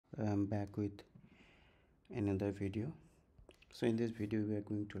I'm back with another video. So in this video we are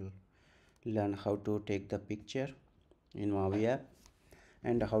going to learn how to take the picture in MAUI app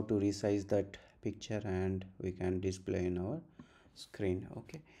and how to resize that picture and we can display in our screen.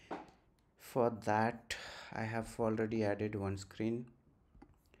 Okay, for that I have already added one screen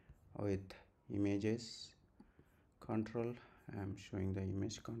with images control. I'm showing the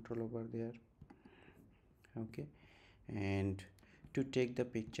image control over there. Okay, and to take the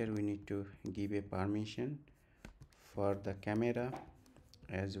picture we need to give a permission for the camera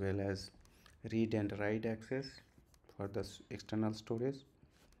as well as read and write access for the external storage.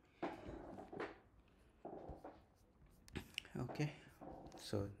 Okay,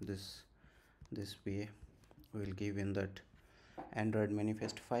 so this way we'll give in that Android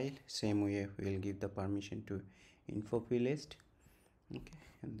manifest file. Same way we'll give the permission to info playlist. Okay,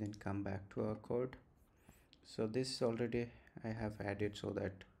 and then come back to our code. So this already I have added so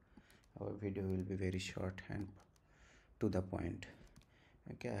that our video will be very short and to the point.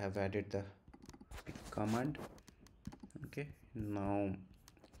 Okay, I have added the pick command. Okay, now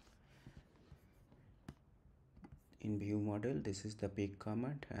in view model this is the pick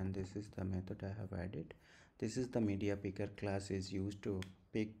command and this is the method I have added. This is the media picker class is used to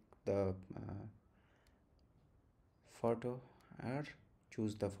pick the photo or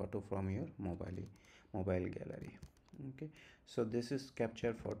choose the photo from your mobile gallery. Okay, so this is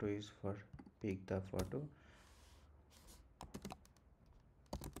capture photo is for pick the photo,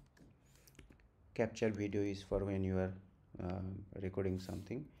 capture video is for when you are recording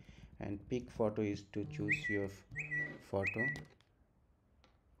something, and pick photo is to choose your photo,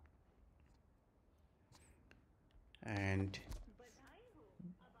 and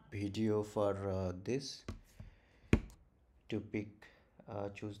video for this to pick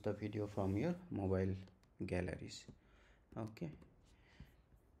choose the video from your mobile galleries. Okay,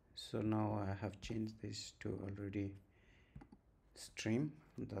 so now I have changed this to already stream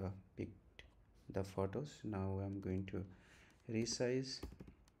the picked the photos. Now I'm going to resize.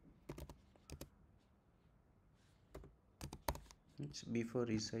 Before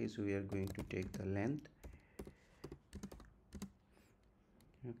resize we are going to take the length.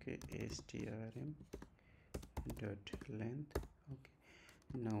 Okay, strm dot length. Okay,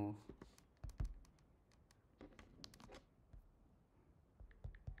 now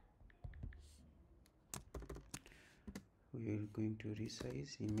we are going to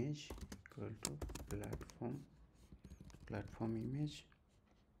resize image equal to platform image.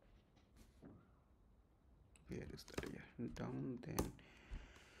 Where is the layer? Down, then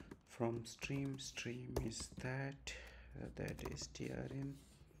from stream is that is strm.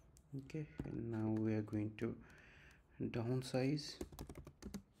 Okay, and now we are going to downsize.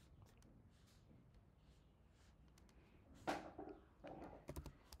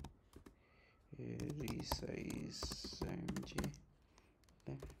 Resize mg.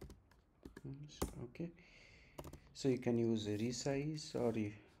 Okay, so you can use resize or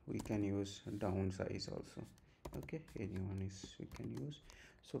we can use downsize also. Okay, anyone is we can use.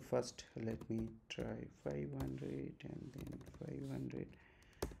 So first let me try 500 and then 500.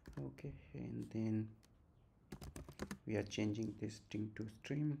 Okay, and then we are changing this thing to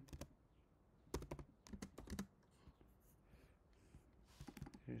stream.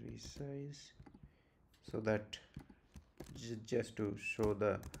 Resize, so that just to show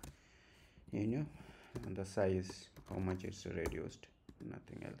the the size, how much it's reduced,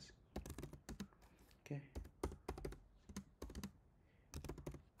 nothing else. Okay,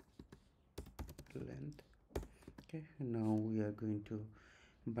 length. Okay, now we are going to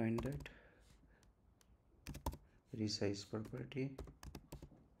bind that resize property.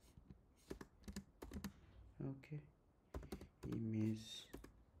 Okay, image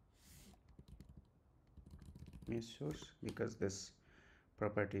source, because this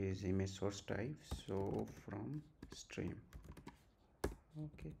property is image source type, so from stream.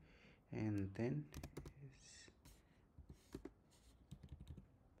 Okay, and then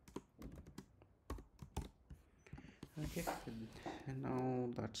okay, and now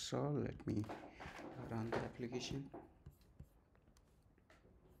that's all. Let me run the application.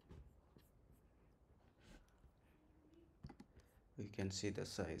 We can see the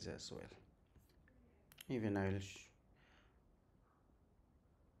size as well. Even I will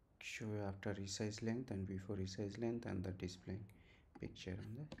show you after resize length and before resize length and the displaying picture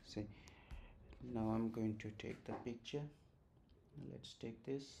on the see. Now I'm going to take the picture. Let's take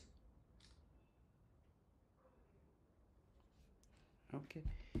this. Okay,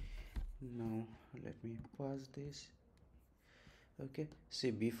 now let me pause this. Okay,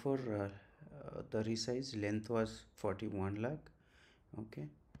 see, before the resize length was 41 lakh. Okay,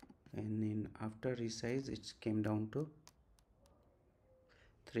 and in after resize it came down to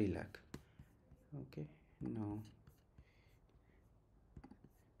 3 lakh. Okay, now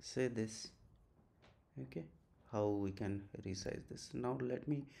say this. Okay, how we can resize this. Now let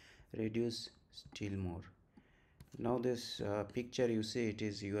me reduce still more. Now this picture, you see, it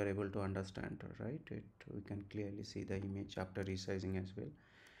is, you are able to understand, right? We can clearly see the image after resizing as well.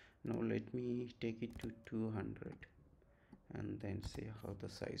 Now let me take it to 200 and then see how the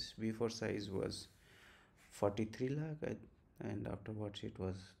size. Before size was 43 lakh and afterwards it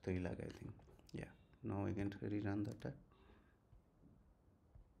was 3 lakh, I think. Yeah, now we can rerun that.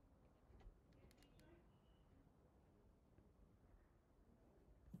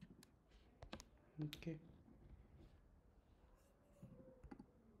 Okay,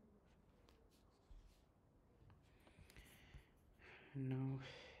 now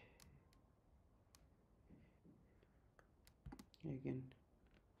again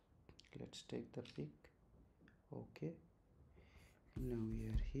let's take the pic. Okay, now we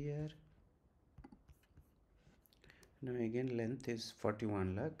are here. Now again length is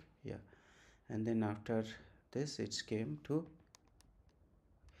 41 lakh. Yeah, and then after this it came to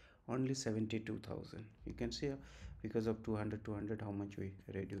only 72,000. You can see because of 200 how much we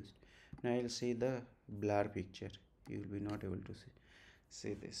reduced. Now I'll see the blur picture. You will be not able to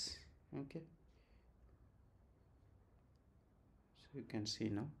see this. Okay, so you can see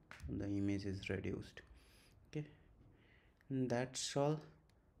now the image is reduced. Okay, and that's all.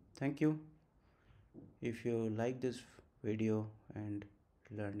 Thank you. If you like this video and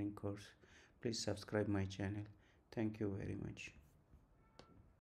learning course, please subscribe my channel. Thank you very much.